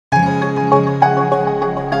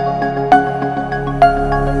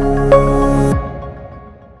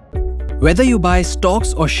Whether you buy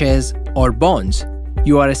stocks or shares or bonds,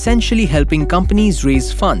 you are essentially helping companies raise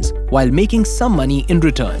funds while making some money in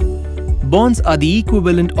return. Bonds are the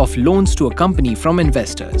equivalent of loans to a company from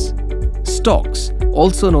investors. Stocks,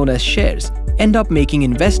 also known as shares, end up making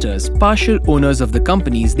investors partial owners of the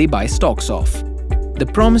companies they buy stocks of. The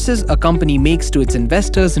promises a company makes to its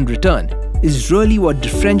investors in return is really what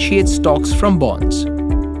differentiates stocks from bonds.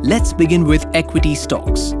 Let's begin with equity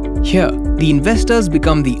stocks. Here, the investors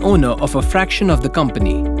become the owner of a fraction of the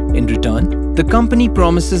company. In return, the company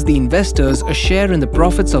promises the investors a share in the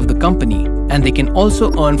profits of the company, and they can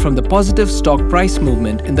also earn from the positive stock price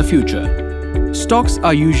movement in the future. Stocks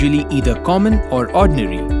are usually either common or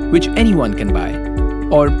ordinary, which anyone can buy,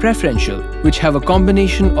 or preferential, which have a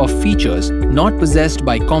combination of features not possessed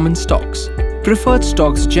by common stocks. Preferred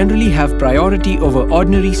stocks generally have priority over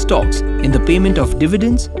ordinary stocks in the payment of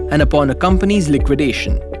dividends and upon a company's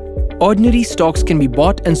liquidation. Ordinary stocks can be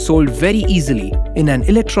bought and sold very easily in an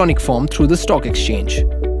electronic form through the stock exchange.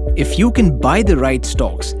 If you can buy the right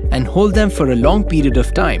stocks and hold them for a long period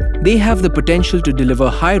of time, they have the potential to deliver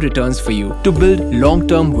high returns for you to build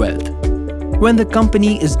long-term wealth. When the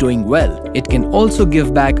company is doing well, it can also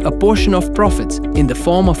give back a portion of profits in the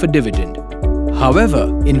form of a dividend. However,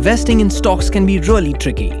 investing in stocks can be really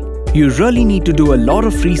tricky. You really need to do a lot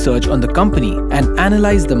of research on the company and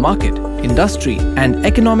analyze the market, industry, and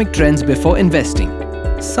economic trends before investing.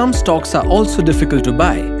 Some stocks are also difficult to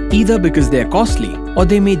buy, either because they are costly or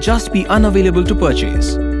they may just be unavailable to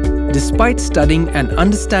purchase. Despite studying and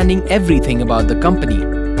understanding everything about the company,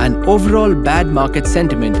 an overall bad market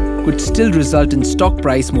sentiment could still result in stock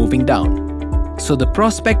price moving down. So the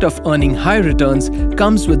prospect of earning high returns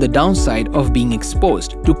comes with the downside of being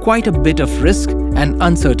exposed to quite a bit of risk and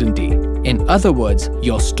uncertainty. In other words,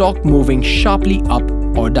 your stock moving sharply up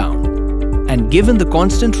or down. And given the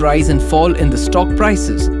constant rise and fall in the stock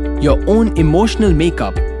prices, your own emotional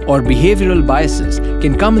makeup or behavioral biases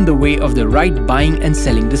can come in the way of the right buying and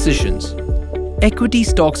selling decisions. Equity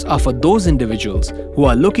stocks are for those individuals who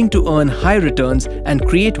are looking to earn high returns and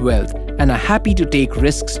create wealth and are happy to take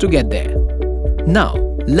risks to get there. Now,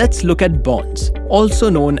 let's look at bonds, also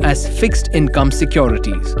known as fixed income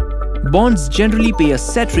securities. Bonds generally pay a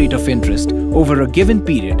set rate of interest over a given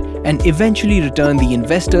period and eventually return the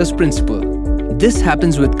investor's principal. This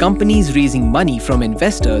happens with companies raising money from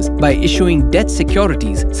investors by issuing debt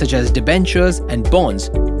securities such as debentures and bonds,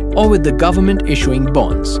 or with the government issuing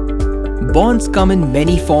bonds. Bonds come in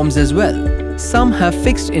many forms as well. Some have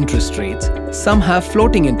fixed interest rates, some have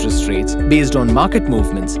floating interest rates based on market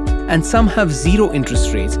movements, and some have zero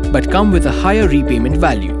interest rates but come with a higher repayment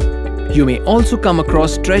value. You may also come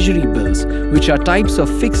across treasury bills, which are types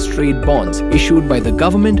of fixed-rate bonds issued by the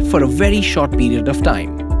government for a very short period of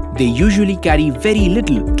time. They usually carry very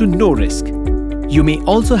little to no risk. You may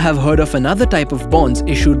also have heard of another type of bonds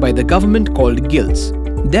issued by the government called gilts.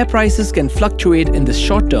 Their prices can fluctuate in the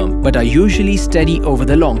short term but are usually steady over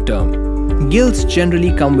the long term. Gilts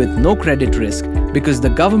generally come with no credit risk because the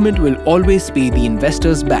government will always pay the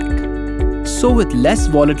investors back. So with less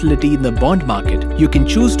volatility in the bond market, you can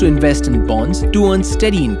choose to invest in bonds to earn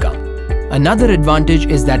steady income. Another advantage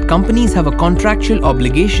is that companies have a contractual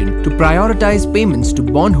obligation to prioritize payments to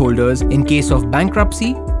bondholders in case of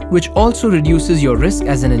bankruptcy, which also reduces your risk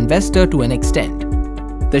as an investor to an extent.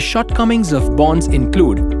 The shortcomings of bonds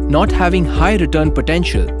include not having high return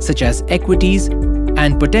potential such as equities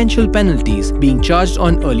and potential penalties being charged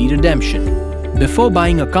on early redemption. Before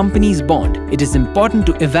buying a company's bond, it is important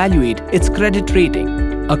to evaluate its credit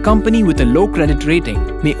rating. A company with a low credit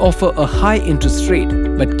rating may offer a high interest rate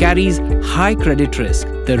but carries high credit risk,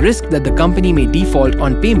 the risk that the company may default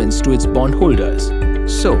on payments to its bondholders.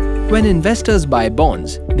 So, when investors buy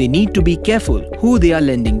bonds, they need to be careful who they are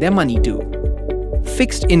lending their money to.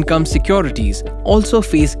 Fixed income securities also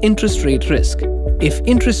face interest rate risk. If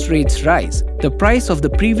interest rates rise, the price of the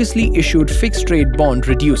previously issued fixed-rate bond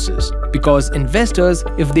reduces because investors,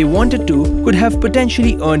 if they wanted to, could have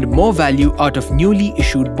potentially earned more value out of newly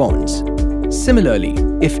issued bonds. Similarly,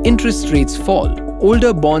 if interest rates fall,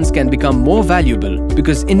 older bonds can become more valuable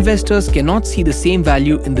because investors cannot see the same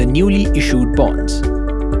value in the newly issued bonds.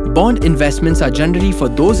 Bond investments are generally for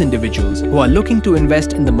those individuals who are looking to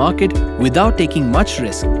invest in the market without taking much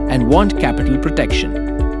risk and want capital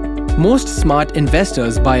protection. Most smart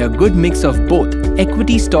investors buy a good mix of both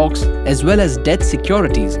equity stocks as well as debt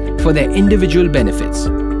securities for their individual benefits.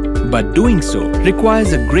 But doing so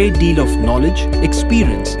requires a great deal of knowledge,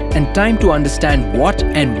 experience, and time to understand what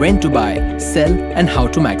and when to buy, sell, and how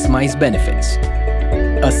to maximize benefits.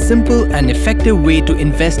 A simple and effective way to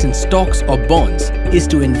invest in stocks or bonds is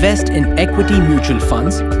to invest in equity mutual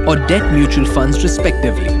funds or debt mutual funds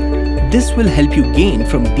respectively. This will help you gain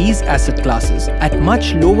from these asset classes at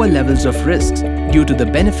much lower levels of risks due to the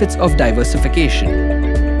benefits of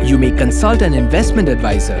diversification. You may consult an investment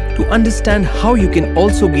advisor to understand how you can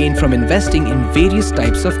also gain from investing in various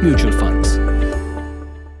types of mutual funds.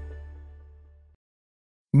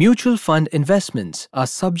 Mutual fund investments are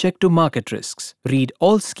subject to market risks. Read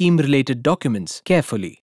all scheme-related documents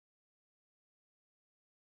carefully.